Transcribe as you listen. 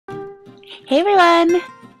Hey everyone!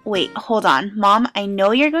 Wait, hold on. Mom, I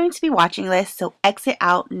know you're going to be watching this, so exit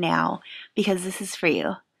out now because this is for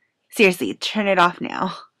you. Seriously, turn it off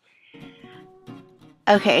now.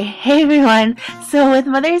 Okay, hey everyone! So with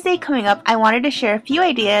Mother's Day coming up, I wanted to share a few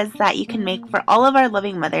ideas that you can make for all of our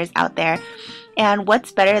loving mothers out there. And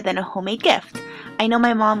what's better than a homemade gift? I know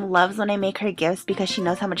my mom loves when I make her gifts because she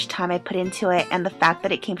knows how much time I put into it and the fact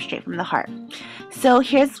that it came straight from the heart. So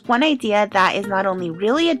here's one idea that is not only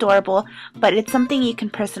really adorable, but it's something you can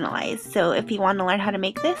personalize. So if you want to learn how to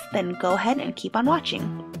make this, then go ahead and keep on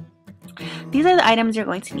watching. These are the items you're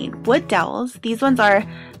going to need. Wood dowels. These ones are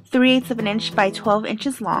 3/8 of an inch by 12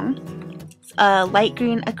 inches long. Light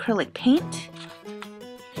green acrylic paint.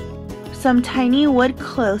 Some tiny wood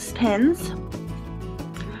clothespins.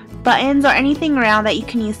 Buttons or anything round that you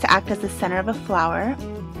can use to act as the center of a flower.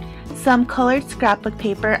 Some colored scrapbook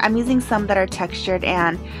paper. I'm using some that are textured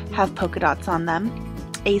and have polka dots on them.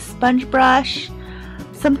 A sponge brush.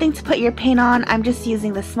 Something to put your paint on. I'm just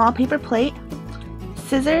using the small paper plate.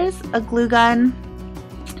 Scissors, a glue gun,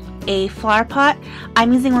 a flower pot.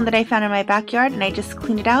 I'm using one that I found in my backyard and I just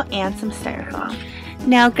cleaned it out, and some styrofoam.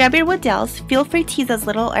 Now grab your wood dowels. Feel free to use as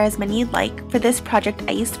little or as many you'd like. For this project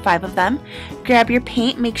I used 5 of them. Grab your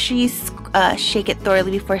paint. Make sure you shake it thoroughly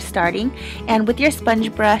before starting. And with your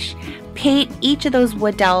sponge brush, paint each of those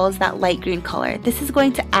wood dowels that light green color. This is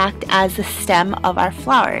going to act as the stem of our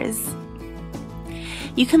flowers.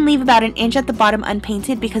 You can leave about an inch at the bottom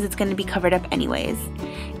unpainted because it's going to be covered up anyways.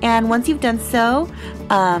 And once you've done so,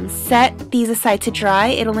 set these aside to dry.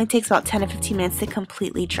 It only takes about 10 to 15 minutes to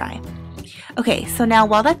completely dry. Okay, so now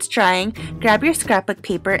while that's drying, grab your scrapbook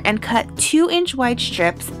paper and cut 2-inch wide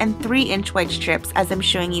strips and 3-inch wide strips as I'm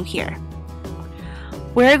showing you here.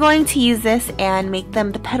 We're going to use this and make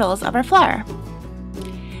them the petals of our flower.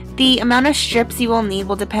 The amount of strips you will need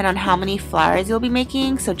will depend on how many flowers you'll be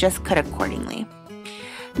making, so just cut accordingly.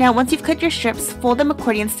 Now once you've cut your strips, fold them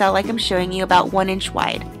accordion style like I'm showing you, about 1 inch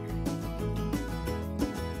wide.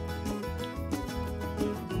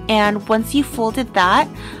 And once you folded that,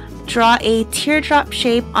 draw a teardrop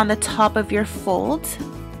shape on the top of your fold,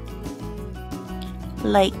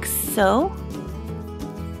 like so,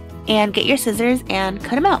 and get your scissors and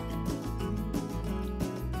cut them out.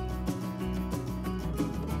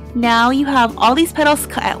 Now you have all these petals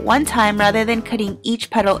cut at one time rather than cutting each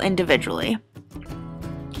petal individually.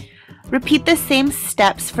 Repeat the same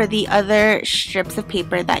steps for the other strips of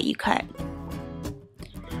paper that you cut.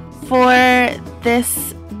 For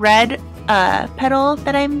this red petal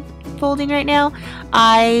that I'm folding right now,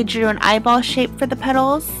 I drew an eyeball shape for the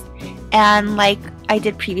petals, and like I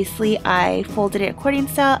did previously, I folded it accordion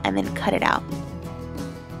style and then cut it out.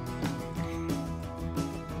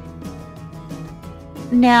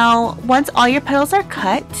 Now once all your petals are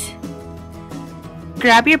cut,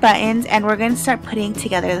 grab your buttons and we're going to start putting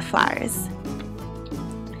together the flowers.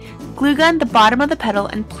 Glue gun the bottom of the petal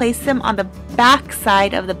and place them on the back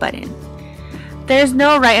side of the button. There's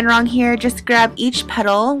no right and wrong here, just grab each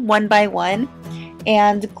petal one by one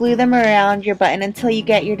and glue them around your button until you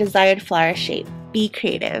get your desired flower shape. Be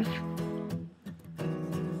creative.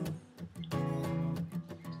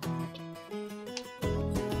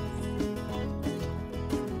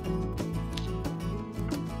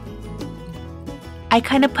 I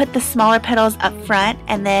kind of put the smaller petals up front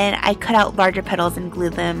and then I cut out larger petals and glue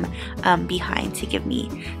them behind to give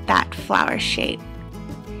me that flower shape.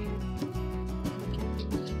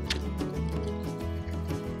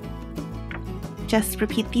 Just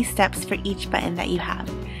repeat these steps for each button that you have.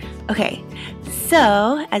 Okay,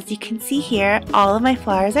 so as you can see here, all of my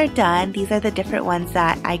flowers are done. These are the different ones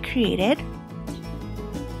that I created.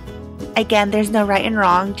 Again, there's no right and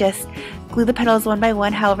wrong, just glue the petals one by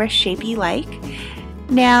one however shape you like.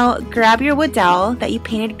 Now grab your wood dowel that you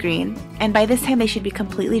painted green, and by this time they should be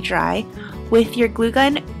completely dry. With your glue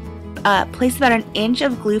gun, place about an inch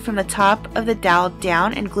of glue from the top of the dowel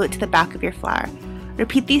down and glue it to the back of your flower.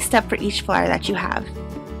 Repeat these steps for each flower that you have.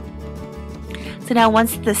 So now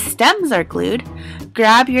once the stems are glued,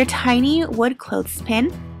 grab your tiny wood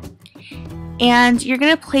clothespin and you're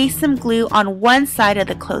going to place some glue on one side of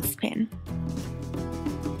the clothespin.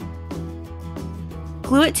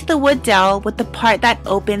 Glue it to the wood dowel with the part that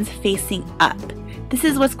opens facing up. This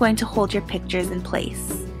is what's going to hold your pictures in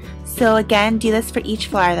place. So again, do this for each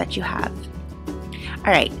flower that you have.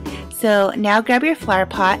 Alright, so now grab your flower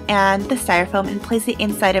pot and the styrofoam and place it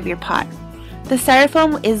inside of your pot. The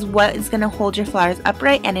styrofoam is what is going to hold your flowers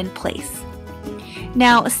upright and in place.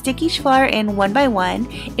 Now stick each flower in one by one.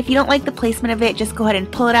 If you don't like the placement of it, just go ahead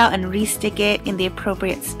and pull it out and re-stick it in the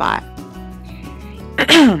appropriate spot.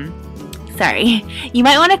 Sorry. You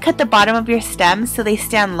might want to cut the bottom of your stems so they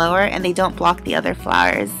stand lower and they don't block the other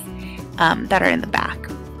flowers that are in the back.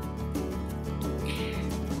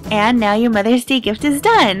 And now your Mother's Day gift is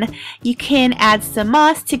done. You can add some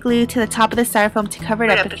moss to glue to the top of the styrofoam to cover it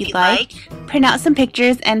up if you'd like. Print out some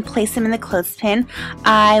pictures and place them in the clothespin.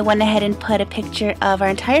 I went ahead and put a picture of our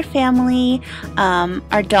entire family,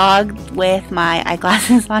 our dog with my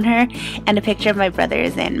eyeglasses on her, and a picture of my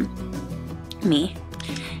brothers and me.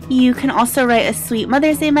 You can also write a sweet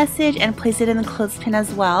Mother's Day message and place it in the clothespin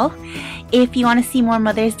as well. If you want to see more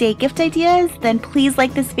Mother's Day gift ideas, then please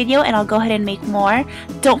like this video and I'll go ahead and make more.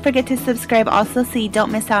 Don't forget to subscribe also so you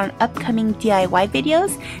don't miss out on upcoming DIY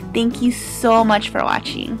videos. Thank you so much for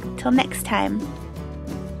watching. Till next time.